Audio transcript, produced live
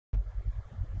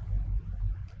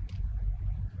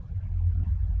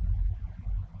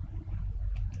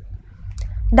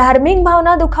धार्मिक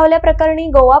भावना दुखावल्याप्रकरणी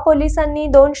गोवा पोलिसांनी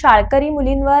 2 शाळकरी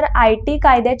मुलींवर आयटी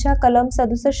कायद्याच्या कलम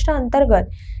 67 अंतर्गत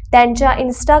त्यांच्या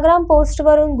इंस्टाग्राम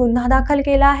पोस्टवरून गुन्हा दाखल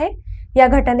केला आहे। या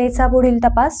घटनेचा पुढील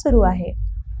तपास सुरू आहे।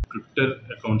 ट्विटर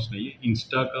अकाउंट्स नहीं है,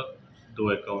 इंस्टा का 2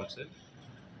 अकाउंट्स है।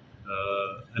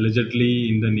 allegedly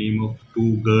in the name of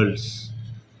 2 girls,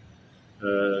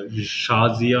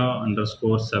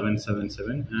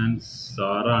 Shazia_777 and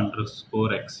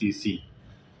Sara_XCC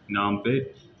नाम पे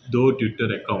 2 Twitter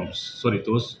accounts,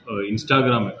 those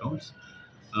Instagram accounts,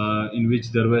 in which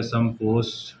there were some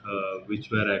posts which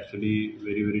were actually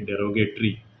very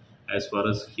derogatory as far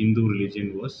as Hindu religion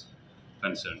was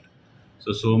concerned.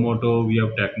 So moto we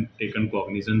have taken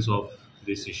cognizance of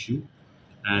this issue,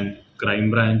 and crime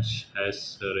branch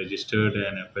has registered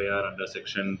an FIR under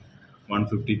section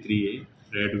 153A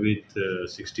read with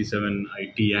 67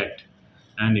 IT Act,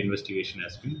 and investigation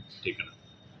has been taken up.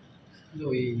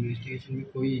 तो ये investigation में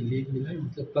कोई lead मिला है,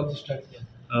 मतलब कब start किया?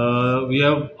 We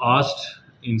have asked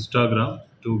Instagram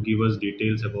to give us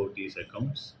details about these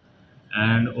accounts,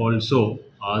 and also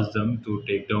asked them to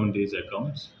take down these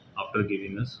accounts after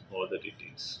giving us all the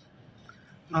details.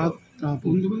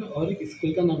 उन लोगों ने और एक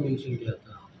स्कूल का नाम मेंशन किया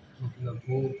था, मतलब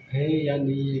वो है या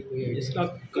नहीं है कोई इसका?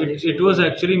 It was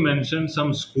actually mentioned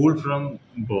some school from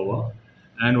Goa,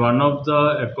 and one of the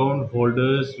account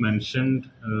holders mentioned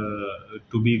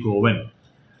to be Goan.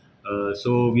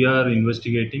 So we are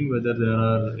investigating whether there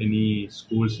are any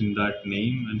schools in that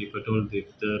name, and if at all if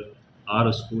there are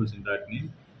schools in that name,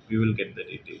 we will get the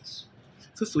details.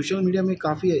 तो social media में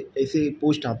काफ़ी ऐसे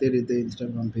post आते रहते हैं,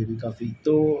 Instagram पे भी काफ़ी,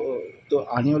 तो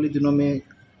आने वाले दिनों में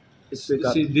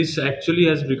See, this actually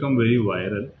has become very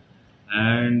viral,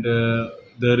 and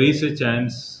there is a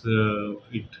chance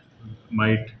it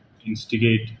might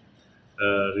instigate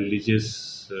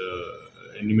religious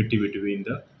enmity between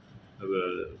the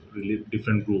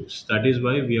different groups. That is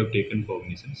why we have taken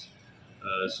cognizance,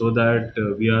 so that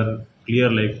we are clear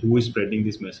like who is spreading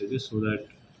these messages, so that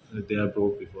they are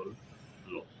brought before